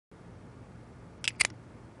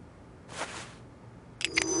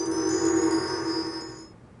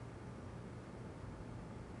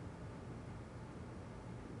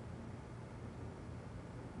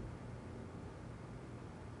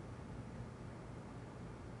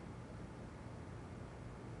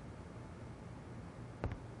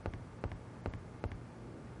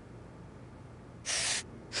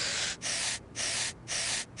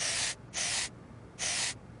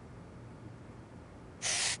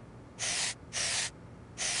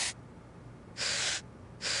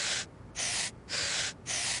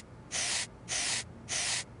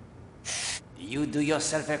You do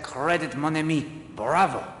yourself a credit, mon ami.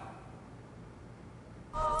 Bravo.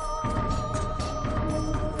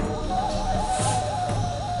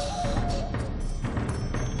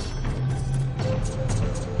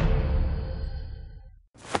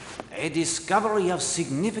 A discovery of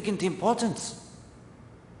significant importance.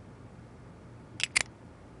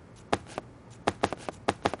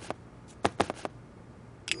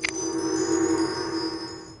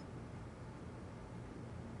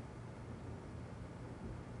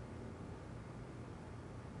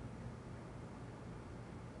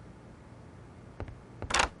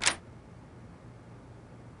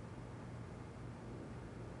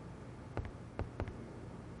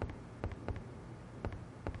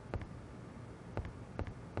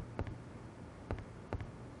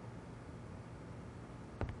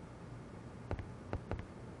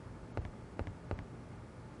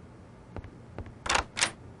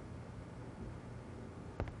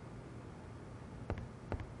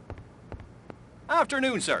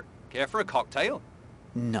 Afternoon, sir. Care for a cocktail?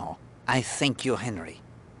 No, I thank you, Henry.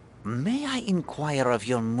 May I inquire of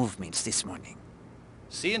your movements this morning?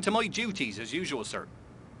 Seeing to my duties as usual, sir.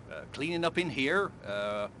 Cleaning up in here,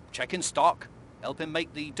 checking stock, helping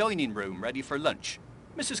make the dining room ready for lunch.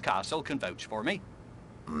 Mrs. Castle can vouch for me.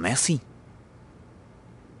 Merci.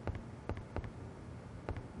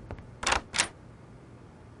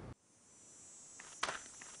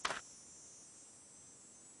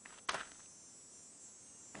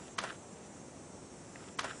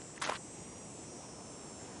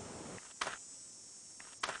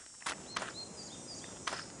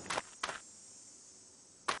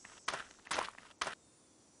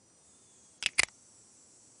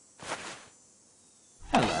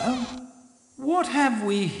 Hello. What have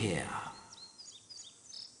we here?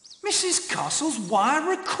 Mrs. Castle's wire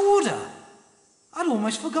recorder. I'd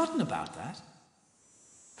almost forgotten about that.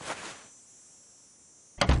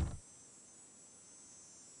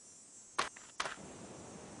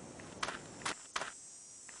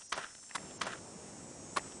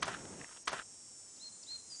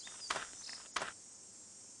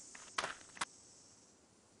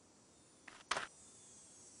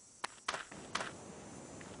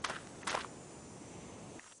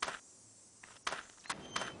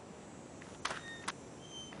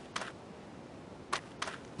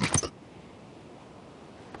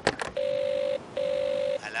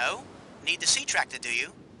 Need the sea tractor, do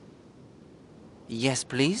you? Yes,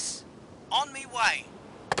 please? On me way.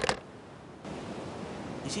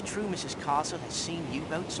 Is it true Mrs. Castle has seen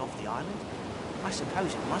U-boats off the island? I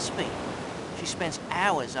suppose it must be. She spends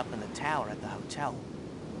hours up in the tower at the hotel.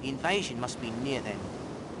 The invasion must be near then,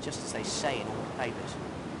 just as they say in all the papers.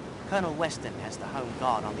 Colonel Weston has the Home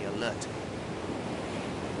Guard on the alert.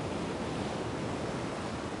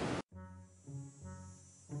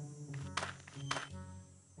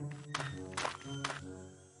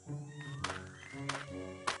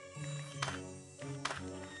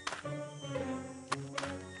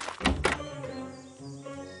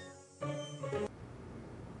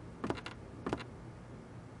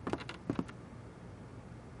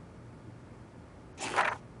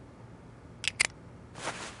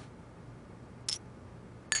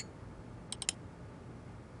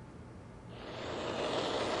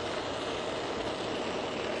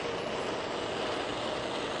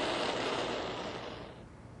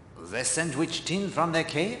 The sandwich tin from the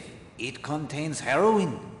cave? It contains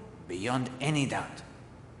heroin, beyond any doubt.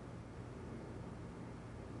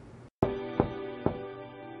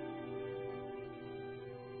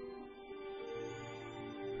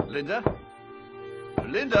 Linda?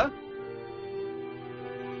 Linda?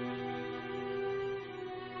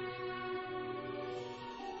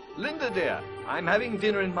 Linda, dear, I'm having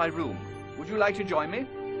dinner in my room. Would you like to join me?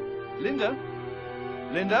 Linda?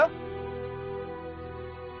 Linda?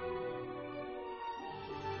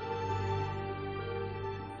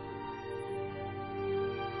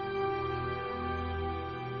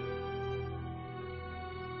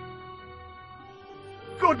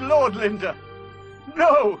 Good Lord, Linda!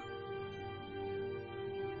 No!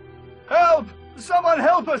 Help! Someone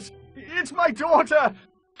help us! It's my daughter!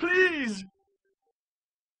 Please!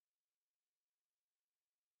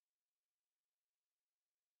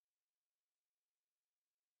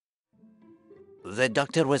 The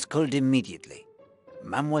doctor was called immediately.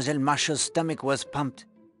 Mademoiselle Marshall's stomach was pumped.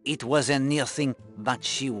 It was a near thing, but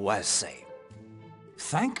she was safe.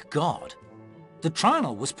 Thank God. The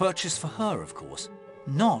trial was purchased for her, of course,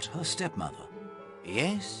 not her stepmother.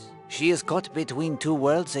 Yes, she is caught between two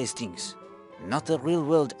worlds, Hastings. Not the real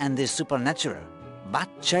world and the supernatural, but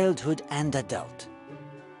childhood and adult.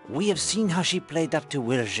 We have seen how she played up to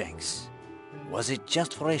Will Jenks. Was it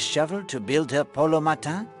just for a shovel to build her polo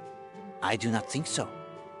matin? I do not think so.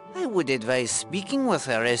 I would advise speaking with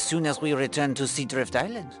her as soon as we return to Seadrift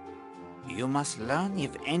Island. You must learn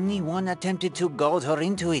if anyone attempted to goad her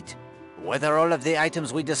into it, whether all of the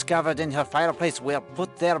items we discovered in her fireplace were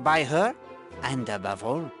put there by her, and above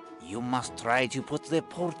all, you must try to put the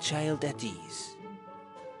poor child at ease.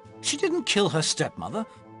 She didn't kill her stepmother,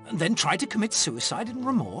 and then try to commit suicide in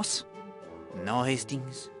remorse? No,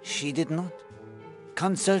 Hastings, she did not.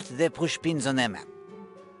 Consult the pushpins on the map.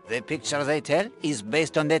 The picture they tell is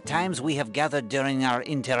based on the times we have gathered during our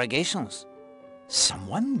interrogations.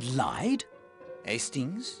 Someone lied?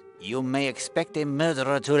 Hastings, you may expect a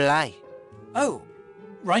murderer to lie. Oh,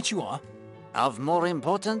 right you are. Of more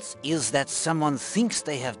importance is that someone thinks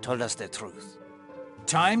they have told us the truth.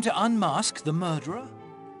 Time to unmask the murderer?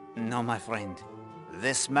 No, my friend.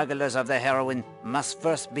 The smugglers of the heroin must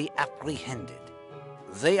first be apprehended.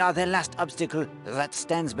 They are the last obstacle that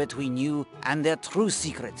stands between you and the true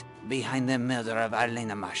secret behind the murder of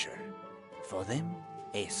Arlena Masher. For them,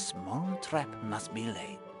 a small trap must be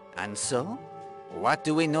laid. And so, what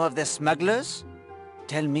do we know of the smugglers?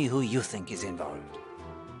 Tell me who you think is involved.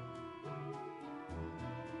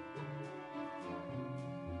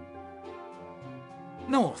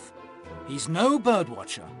 North. He's no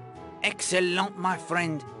birdwatcher. Excellent, my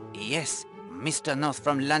friend. Yes, Mr. North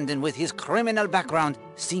from London with his criminal background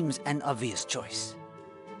seems an obvious choice.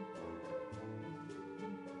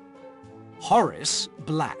 Horace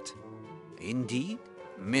Blatt. Indeed.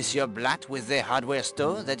 Monsieur Blatt with the hardware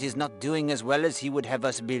store that is not doing as well as he would have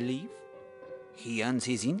us believe? He earns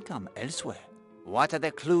his income elsewhere. What are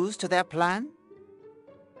the clues to their plan?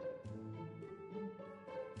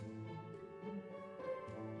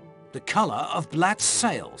 The color of Blatt's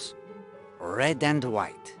sails. Red and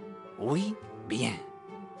white. Oui, bien.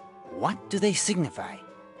 What do they signify?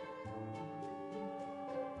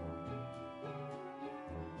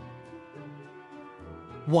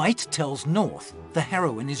 White tells North the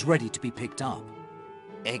heroin is ready to be picked up.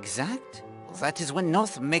 Exact. That is when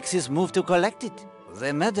North makes his move to collect it.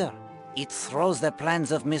 The murder. It throws the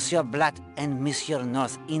plans of Monsieur Blatt and Monsieur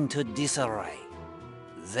North into disarray.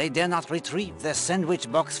 They dare not retrieve the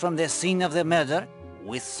sandwich box from the scene of the murder,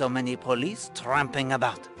 with so many police tramping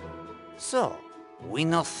about. So, we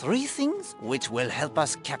know three things which will help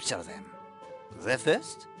us capture them. The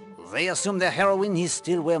first, they assume the heroin is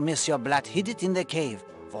still where Monsieur Blatt hid it in the cave,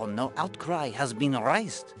 for no outcry has been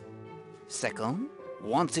raised. Second,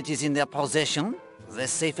 once it is in their possession, the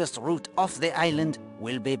safest route off the island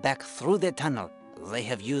will be back through the tunnel they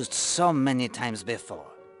have used so many times before.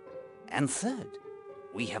 And third,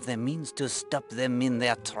 we have the means to stop them in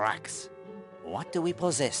their tracks. What do we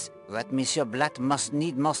possess that Monsieur Blatt must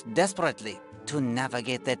need most desperately to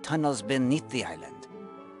navigate the tunnels beneath the island?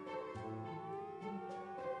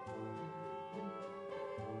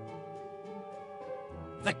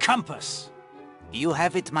 The compass! You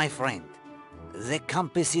have it, my friend. The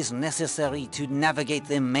compass is necessary to navigate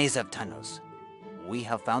the maze of tunnels. We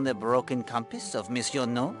have found the broken compass of Monsieur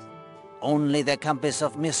North. Only the compass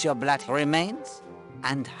of Monsieur Blatt remains.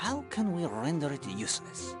 And how can we render it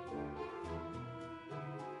useless?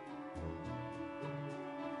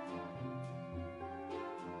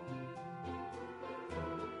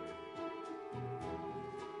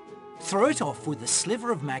 Throw it off with the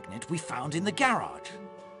sliver of magnet we found in the garage.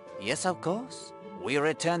 Yes, of course. We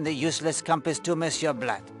return the useless compass to Monsieur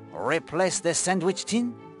Blatt, replace the sandwich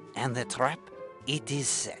tin, and the trap, it is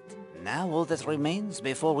set. Now all that remains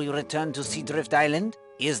before we return to Seadrift Island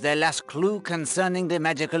is the last clue concerning the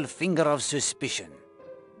magical finger of suspicion.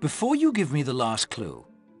 Before you give me the last clue,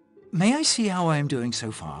 may I see how I am doing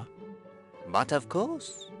so far? But of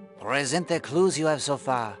course, present the clues you have so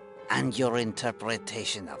far, and your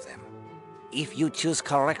interpretation of them. If you choose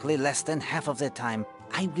correctly less than half of the time,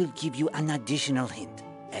 I will give you an additional hint,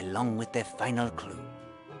 along with the final clue.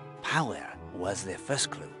 Power was the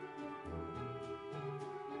first clue.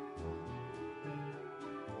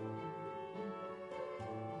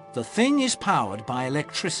 The thing is powered by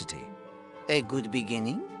electricity. A good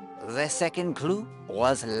beginning. The second clue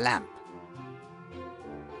was lamp.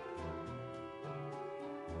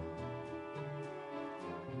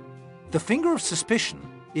 The finger of suspicion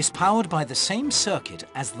is powered by the same circuit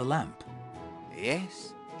as the lamp.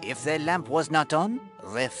 Yes. If the lamp was not on,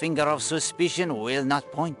 the finger of suspicion will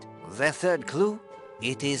not point. The third clue,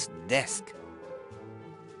 it is desk.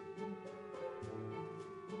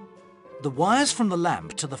 The wires from the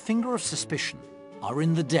lamp to the finger of suspicion are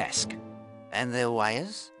in the desk. And the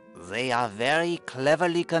wires? They are very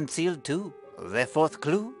cleverly concealed too. The fourth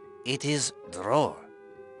clue, it is drawer.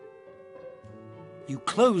 You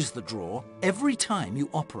close the drawer every time you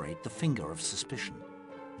operate the finger of suspicion.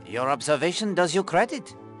 Your observation does you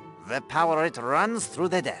credit. The power it runs through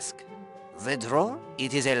the desk. The drawer,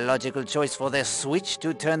 it is a logical choice for the switch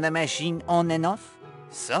to turn the machine on and off.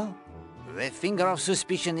 So, the finger of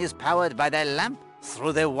suspicion is powered by the lamp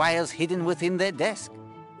through the wires hidden within the desk.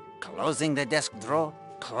 Closing the desk drawer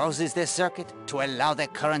closes the circuit to allow the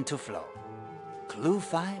current to flow. Clue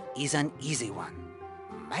 5 is an easy one.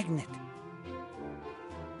 Magnet.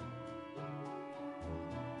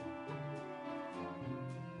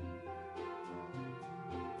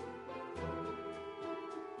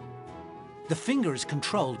 The finger is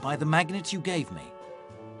controlled by the magnet you gave me.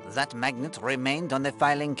 That magnet remained on the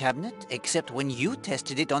filing cabinet, except when you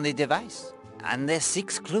tested it on the device. And the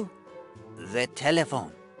 6th clue, the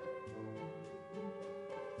telephone.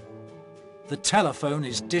 The telephone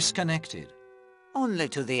is disconnected. Only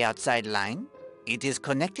to the outside line. It is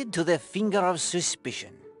connected to the finger of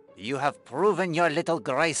suspicion. You have proven your little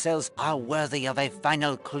grey cells are worthy of a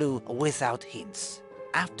final clue without hints.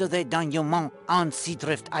 After the denouement on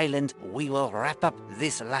Seadrift Island, we will wrap up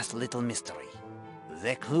this last little mystery.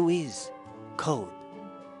 The clue is code.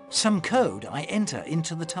 Some code I enter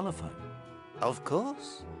into the telephone. Of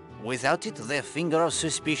course. Without it, the finger of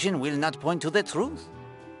suspicion will not point to the truth.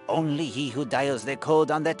 Only he who dials the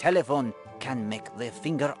code on the telephone can make the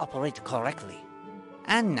finger operate correctly.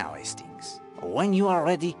 And now, Hastings, when you are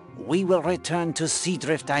ready, we will return to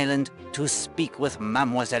Seadrift Island to speak with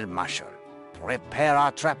Mademoiselle Marshall. Prepare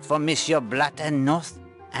our trap for Monsieur Blatt and North,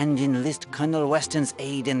 and enlist Colonel Weston's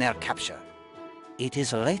aid in their capture. It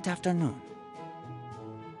is late afternoon.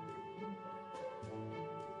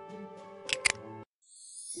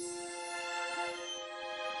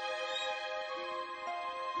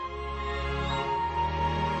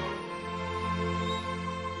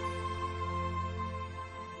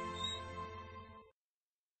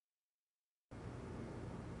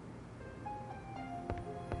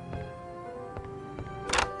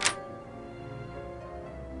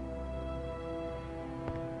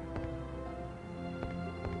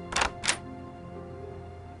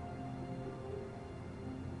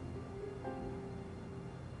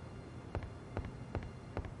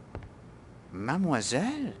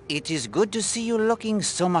 Mademoiselle, it is good to see you looking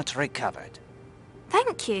so much recovered.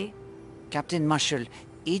 Thank you. Captain Marshall,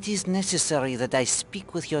 it is necessary that I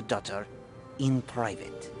speak with your daughter in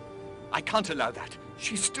private. I can't allow that.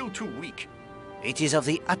 She's still too weak. It is of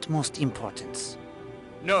the utmost importance.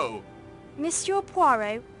 No. Monsieur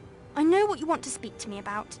Poirot, I know what you want to speak to me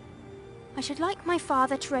about. I should like my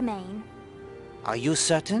father to remain. Are you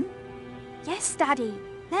certain? Yes, Daddy.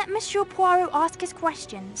 Let Monsieur Poirot ask his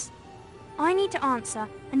questions. I need to answer,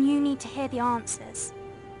 and you need to hear the answers.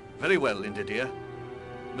 Very well, Linda dear.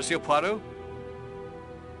 Monsieur Poirot?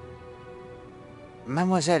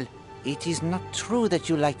 Mademoiselle, it is not true that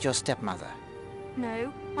you liked your stepmother.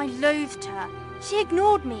 No, I loathed her. She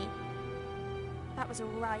ignored me. That was all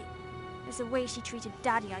right. It was the way she treated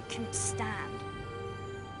Daddy I couldn't stand.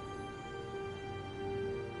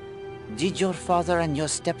 Did your father and your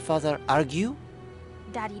stepfather argue?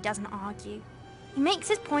 Daddy doesn't argue. He makes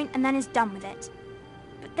his point and then is done with it.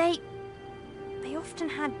 But they often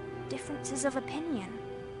had differences of opinion.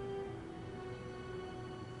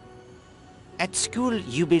 At school,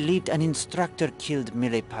 you believed an instructor killed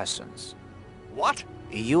Millie Parsons. What?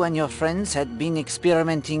 You and your friends had been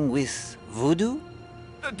experimenting with voodoo?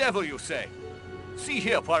 The devil, you say? See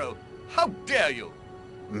here, Poirot. How dare you?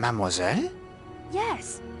 Mademoiselle?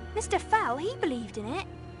 Yes, Mr. Fell, he believed in it.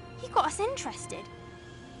 He got us interested.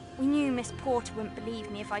 We knew Miss Porter wouldn't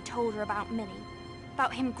believe me if I told her about Millie,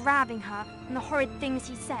 about him grabbing her and the horrid things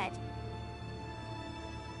he said.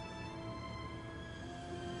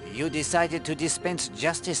 You decided to dispense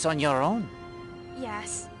justice on your own?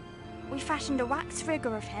 Yes. We fashioned a wax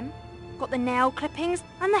figure of him, got the nail clippings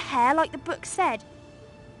and the hair like the book said,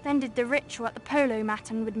 then did the ritual at the polo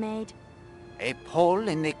matton we'd made. A pole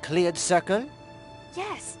in the cleared circle?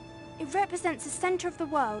 Yes, it represents the centre of the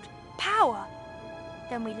world, power.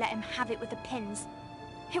 Then we let him have it with the pins.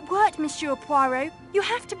 It worked, Monsieur Poirot. You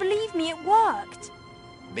have to believe me, it worked.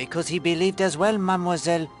 Because he believed as well,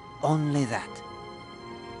 Mademoiselle, only that.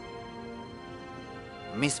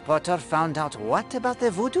 Miss Potter found out what about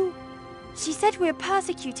the voodoo? She said we were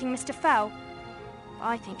persecuting Mr. Fell.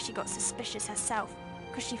 I think she got suspicious herself,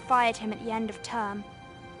 because she fired him at the end of term.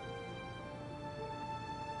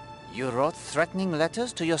 You wrote threatening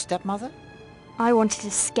letters to your stepmother? I wanted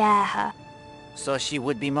to scare her. So she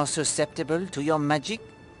would be more susceptible to your magic?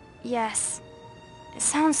 Yes. It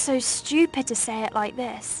sounds so stupid to say it like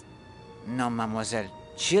this. No, mademoiselle.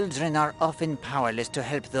 Children are often powerless to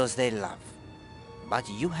help those they love. But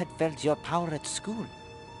you had felt your power at school.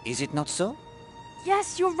 Is it not so?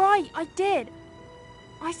 Yes, you're right, I did.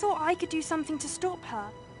 I thought I could do something to stop her.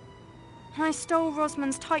 And I stole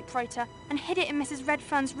Rosamond's typewriter and hid it in Mrs.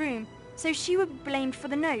 Redfern's room so she would be blamed for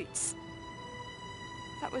the notes.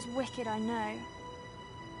 That was wicked, I know.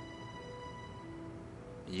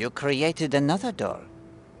 You created another doll.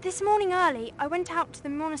 This morning early, I went out to the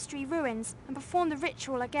monastery ruins and performed the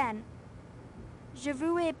ritual again. Je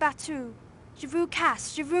vous ai battu, je vous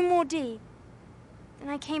casse, je vous maudis. Then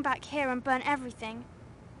I came back here and burnt everything.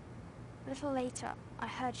 A little later, I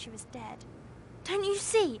heard she was dead. Don't you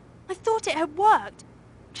see? I thought it had worked.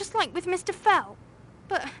 Just like with Mr. Fell.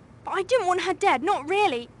 But I didn't want her dead, not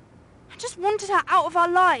really. I just wanted her out of our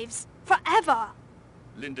lives. Forever.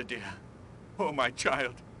 Linda, dear. Oh, my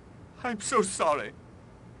child. I'm so sorry.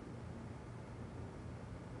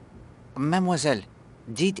 Mademoiselle,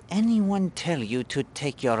 did anyone tell you to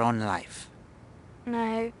take your own life?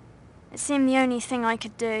 No. It seemed the only thing I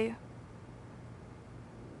could do.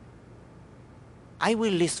 I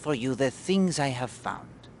will list for you the things I have found.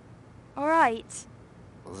 All right.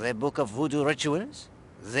 The book of voodoo rituals,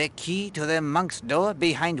 the key to the monk's door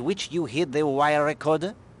behind which you hid the wire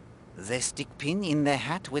recorder, the stick pin in the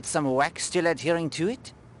hat with some wax still adhering to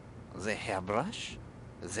it, the hairbrush,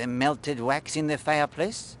 the melted wax in the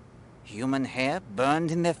fireplace, human hair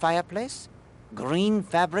burned in the fireplace, green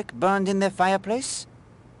fabric burned in the fireplace.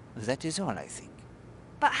 That is all, I think.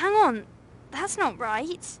 But hang on. That's not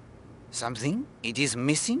right. Something? It is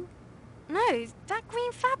missing? No, that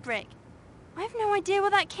green fabric. I have no idea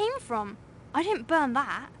where that came from. I didn't burn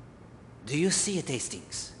that. Do you see it,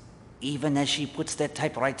 Hastings? Even as she puts that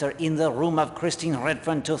typewriter in the room of Christine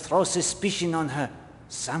Redfern to throw suspicion on her,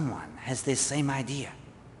 someone has the same idea.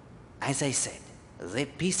 As I said, the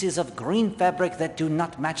pieces of green fabric that do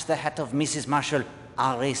not match the hat of Mrs. Marshall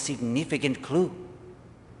are a significant clue.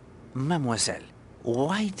 Mademoiselle,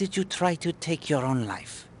 why did you try to take your own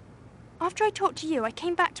life? After I talked to you, I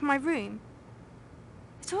came back to my room.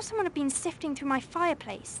 I saw someone had been sifting through my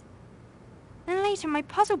fireplace. Then later, my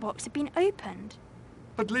puzzle box had been opened.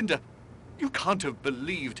 But Linda, you can't have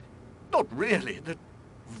believed, not really, that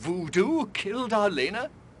voodoo killed Arlena?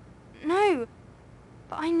 No,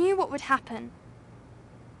 but I knew what would happen.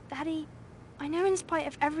 Daddy, I know in spite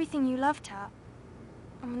of everything you loved her.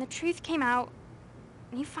 And when the truth came out,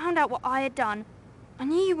 and you found out what I had done, I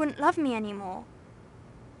knew you wouldn't love me anymore.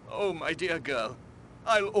 Oh, my dear girl,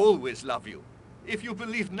 I'll always love you. If you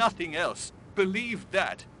believe nothing else, believe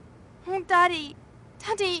that. Oh, Daddy,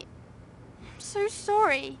 Daddy, I'm so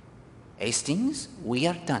sorry. Hastings, we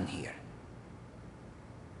are done here.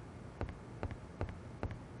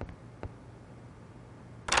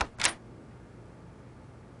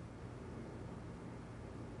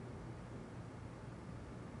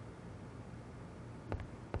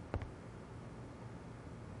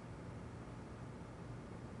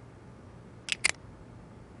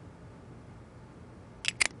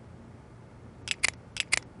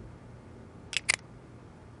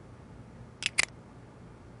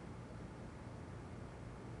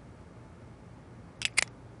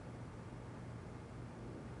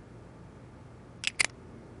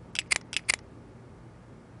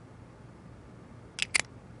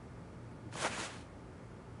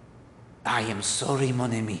 I am sorry,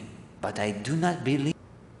 mon ami, but I do not believe...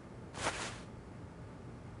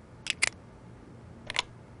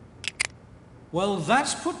 Well,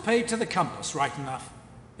 that's put paid to the compass, right enough.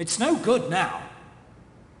 It's no good now.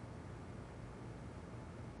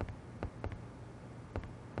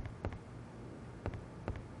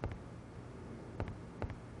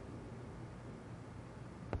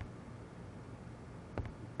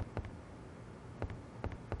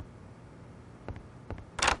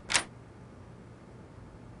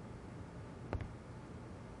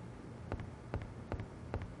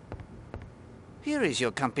 Here is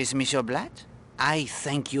your compass, Monsieur Blatt. I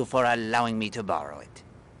thank you for allowing me to borrow it.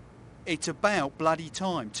 It's about bloody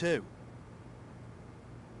time, too.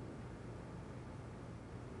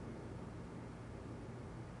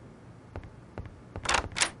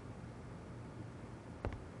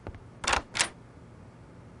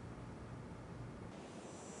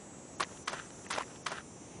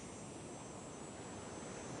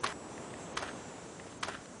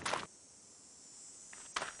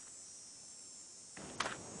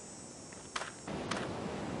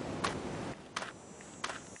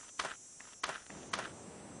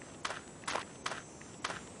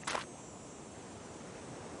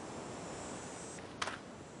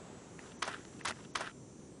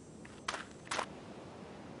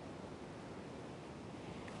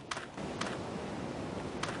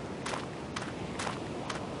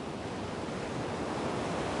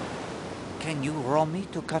 Can you row me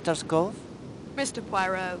to Cutter's Cove? Mr.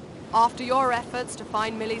 Poirot, after your efforts to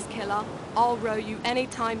find Millie's killer, I'll row you any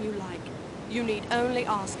time you like. You need only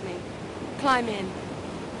ask me. Climb in.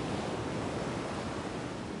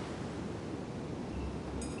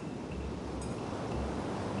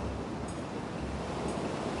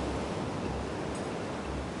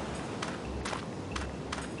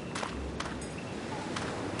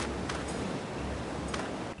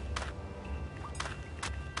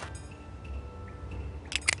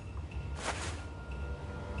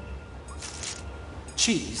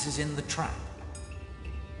 Cheese is in the trap.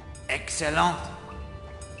 Excellent.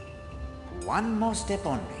 One more step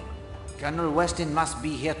only. Colonel Weston must be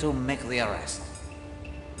here to make the arrest.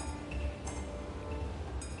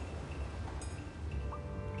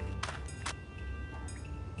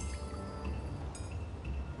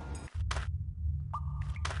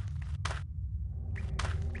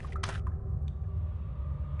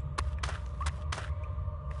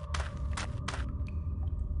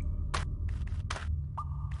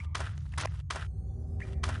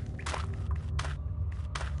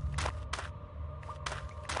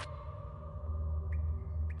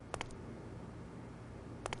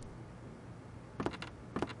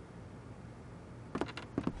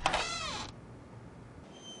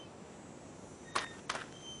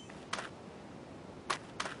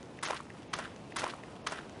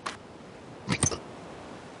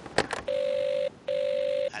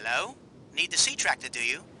 Hello? Need the sea tractor, do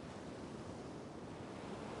you?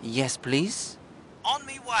 Yes, please? On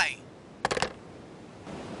me way.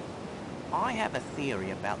 I have a theory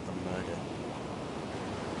about the murder.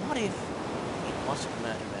 What if it wasn't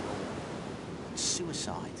murder at all?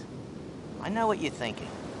 Suicide. I know what you're thinking.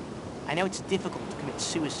 I know it's difficult to commit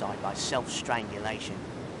suicide by self-strangulation.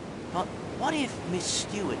 But what if Miss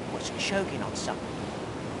Stewart was choking on something?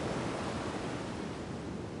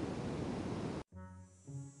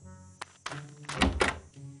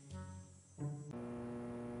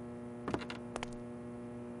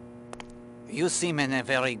 You seem in a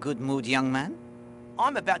very good mood, young man.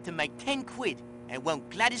 I'm about to make 10 quid and won't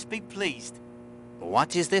Gladys be pleased.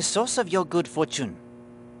 What is the source of your good fortune?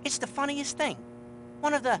 It's the funniest thing.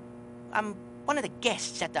 One of the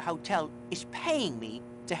guests at the hotel is paying me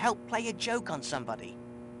to help play a joke on somebody.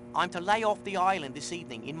 I'm to lay off the island this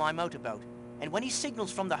evening in my motorboat, and when he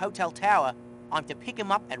signals from the hotel tower, I'm to pick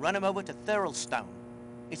him up and run him over to Thurlestone.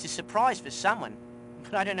 It's a surprise for someone,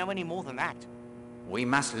 but I don't know any more than that. We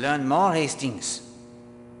must learn more, Hastings.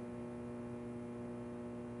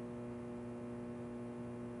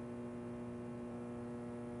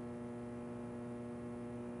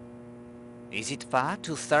 Is it far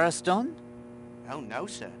to Thurlestone? Oh no,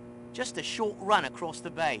 sir. Just a short run across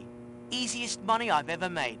the bay. Easiest money I've ever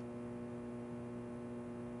made.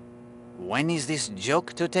 When is this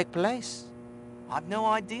joke to take place? I've no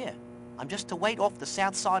idea. I'm just to wait off the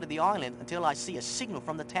south side of the island until I see a signal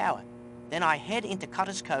from the tower. Then I head into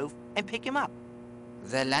Cutter's Cove and pick him up.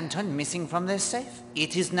 The lantern missing from the safe.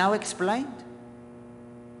 It is now explained.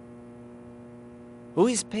 Who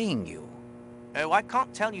is paying you? Oh, I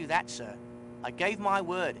can't tell you that, sir. I gave my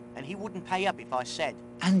word, and he wouldn't pay up if I said.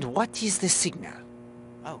 And what is the signal?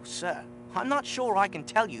 Oh, sir, I'm not sure I can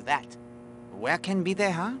tell you that. Where can be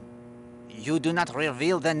the harm? You do not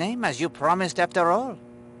reveal the name as you promised after all.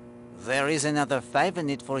 There is another 5 in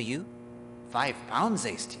it for you. £5,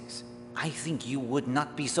 Hastings. I think you would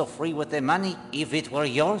not be so free with the money if it were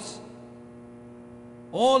yours.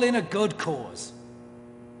 All in a good cause.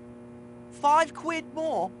 5 quid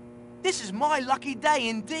more? This is my lucky day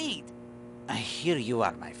indeed. Here you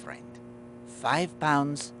are, my friend.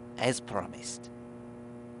 £5 as promised.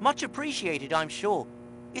 Much appreciated, I'm sure.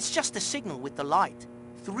 It's just a signal with the light.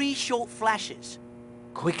 3 short flashes.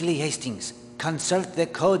 Quickly, Hastings. Consult the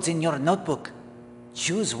codes in your notebook.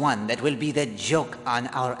 Choose one that will be the joke on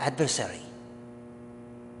our adversary.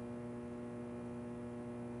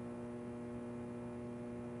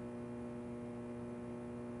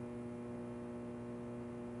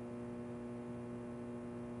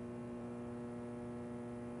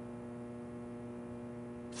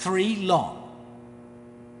 Three long.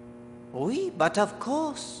 Oui, but of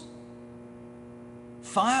course.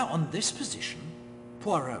 Fire on this position?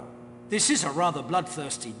 Poirot, this is a rather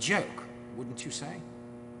bloodthirsty joke, wouldn't you say?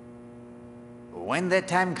 When the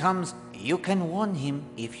time comes, you can warn him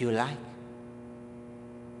if you like.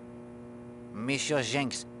 Monsieur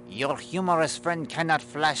Jenks, your humorous friend cannot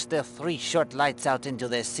flash the 3 short lights out into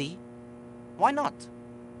the sea. Why not?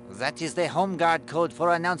 That is the home guard code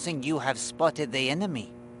for announcing you have spotted the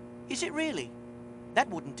enemy. Is it really? That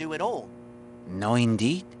wouldn't do at all. No,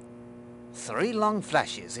 indeed. 3 long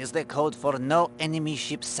flashes is the code for no enemy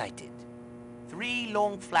ship sighted. 3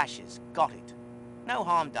 long flashes. Got it. No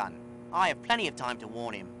harm done. I have plenty of time to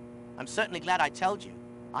warn him. I'm certainly glad I told you.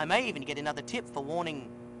 I may even get another tip for warning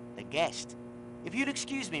the guest. If you'd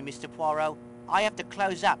excuse me, Mr. Poirot, I have to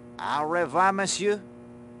close up. Au revoir, monsieur.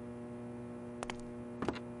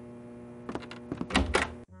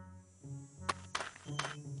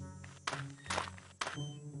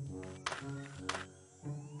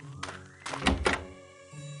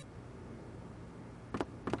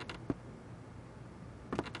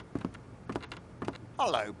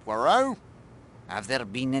 Hello, Poirot. Have there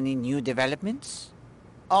been any new developments?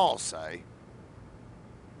 I'll say.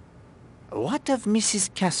 What of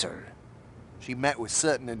Mrs. Castle? She met with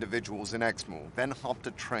certain individuals in Exmoor, then hopped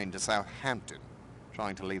a train to Southampton.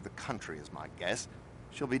 Trying to leave the country is my guess.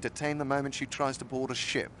 She'll be detained the moment she tries to board a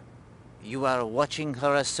ship. You are watching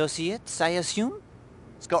her associates, I assume?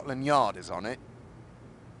 Scotland Yard is on it.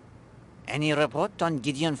 Any report on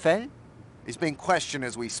Gideon Fell? He's being questioned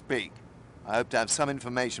as we speak. I hope to have some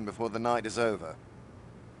information before the night is over.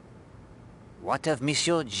 What of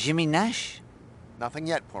Monsieur Jimmy Nash? Nothing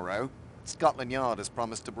yet, Poirot. Scotland Yard has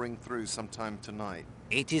promised to bring through sometime tonight.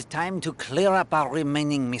 It is time to clear up our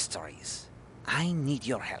remaining mysteries. I need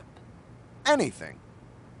your help. Anything.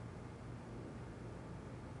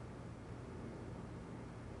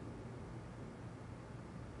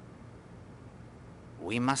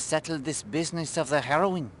 We must settle this business of the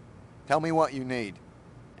heroine. Tell me what you need.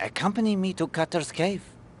 Accompany me to Cutter's Cave.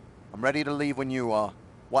 I'm ready to leave when you are.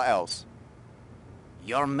 What else?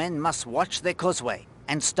 Your men must watch the causeway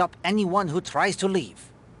and stop anyone who tries to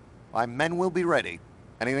leave. My men will be ready.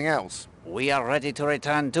 Anything else? We are ready to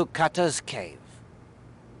return to Cutter's Cave.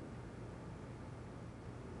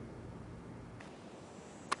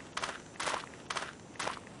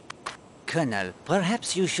 Colonel,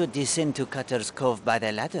 perhaps you should descend to Cutter's Cove by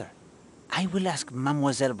the ladder. I will ask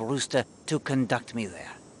Mademoiselle Brewster to conduct me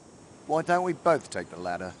there. Why don't we both take the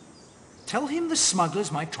ladder? Tell him the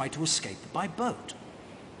smugglers might try to escape by boat.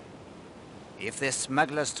 If the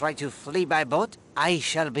smugglers try to flee by boat, I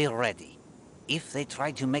shall be ready. If they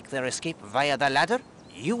try to make their escape via the ladder,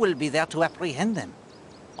 you will be there to apprehend them.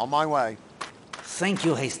 On my way. Thank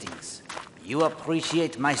you, Hastings. You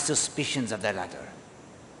appreciate my suspicions of the ladder.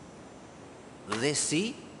 The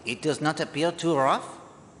sea, it does not appear too rough?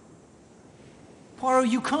 Poirot,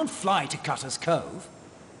 you can't fly to Cutter's Cove.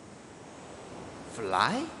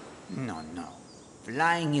 Fly? No, no.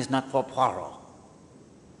 Flying is not for Poirot.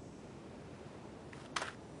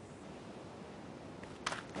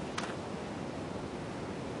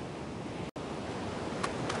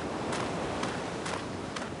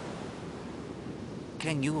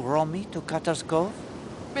 Can you row me to Cutter's Cove?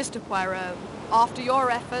 Mr. Poirot, after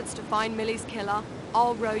your efforts to find Millie's killer,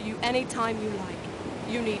 I'll row you any time you like.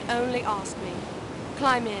 You need only ask me.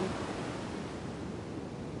 Climb in.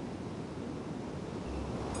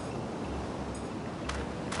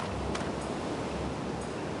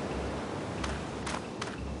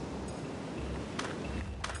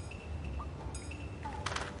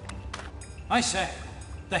 I say,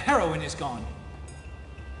 the heroine is gone.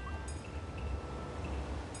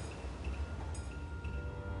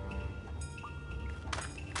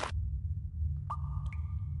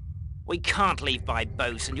 We can't leave by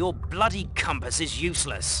boat, and your bloody compass is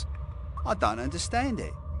useless. I don't understand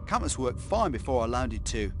it. Compass worked fine before I loaned it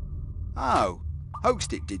to... Oh,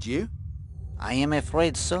 hoaxed it, did you? I am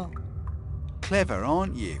afraid so. Clever,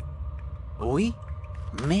 aren't you? Oui?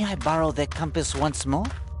 May I borrow the compass once more?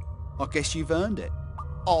 I guess you've earned it.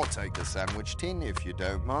 I'll take the sandwich tin if you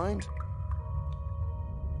don't mind.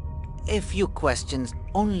 A few questions,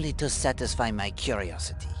 only to satisfy my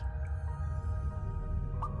curiosity.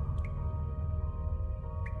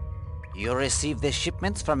 You received the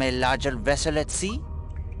shipments from a larger vessel at sea?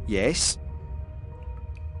 Yes.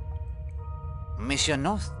 Monsieur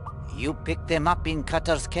North, you picked them up in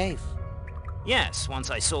Cutter's Cave. Yes, once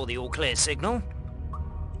I saw the all-clear signal.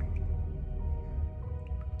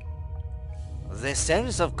 The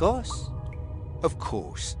cells, of course. Of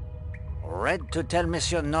course. Red to tell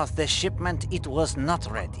Monsieur North the shipment it was not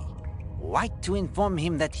ready. White to inform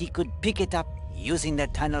him that he could pick it up using the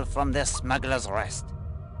tunnel from the smuggler's rest.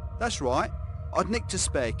 That's right. I'd nicked a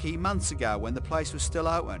spare key months ago when the place was still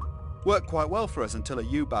open. Worked quite well for us until a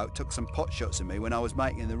U-boat took some pot shots at me when I was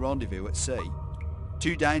making the rendezvous at sea.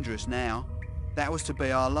 Too dangerous now. That was to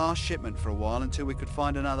be our last shipment for a while until we could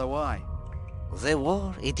find another way. The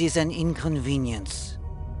war, it is an inconvenience.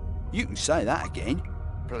 You can say that again.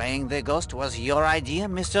 Playing the ghost was your idea,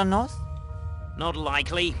 Mr. North? Not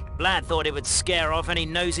likely. Blad thought it would scare off any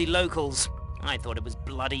nosy locals. I thought it was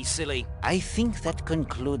bloody silly. I think that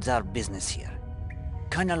concludes our business here.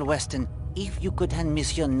 Colonel Weston, if you could hand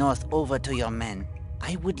Monsieur North over to your men,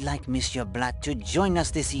 I would like Monsieur Blatt to join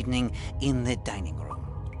us this evening in the dining room.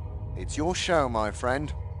 It's your show, my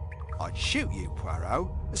friend. I'd shoot you, Poirot.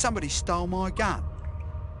 Somebody stole my gun.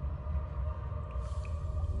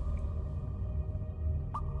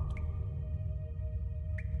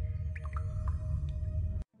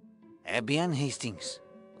 Eh bien, Hastings.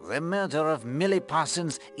 The murder of Millie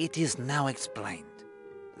Parsons, it is now explained.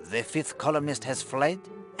 The fifth columnist has fled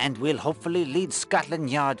and will hopefully lead Scotland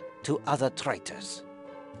Yard to other traitors.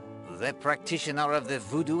 The practitioner of the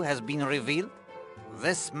voodoo has been revealed.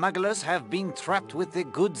 The smugglers have been trapped with the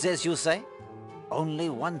goods, as you say. Only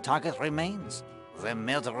one target remains, the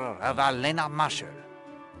murderer of Arlena Marshall.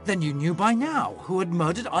 Then you knew by now who had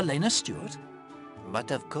murdered Arlena Stewart? But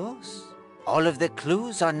of course, all of the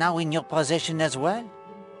clues are now in your possession as well.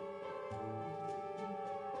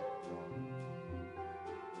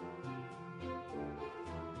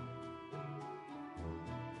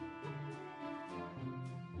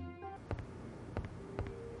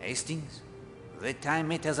 Hastings, the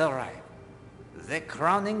time it has arrived. The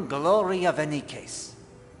crowning glory of any case.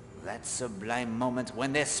 That sublime moment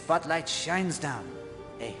when the spotlight shines down.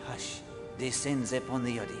 A hush descends upon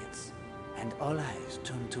the audience, and all eyes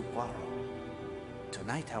turn to Poirot.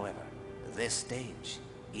 Tonight, however, the stage,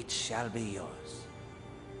 it shall be yours.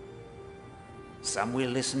 Some will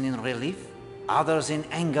listen in relief, others in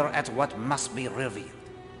anger at what must be revealed.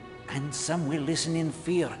 And some will listen in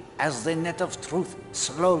fear as the net of truth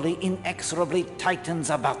slowly, inexorably tightens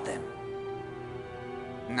about them.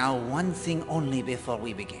 Now, one thing only before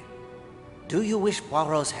we begin. Do you wish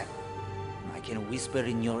Poirot's help? I can whisper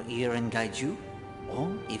in your ear and guide you. Or,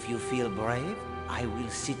 if you feel brave, I will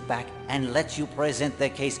sit back and let you present the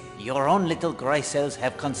case your own little grey cells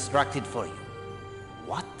have constructed for you.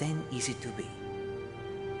 What then is it to be?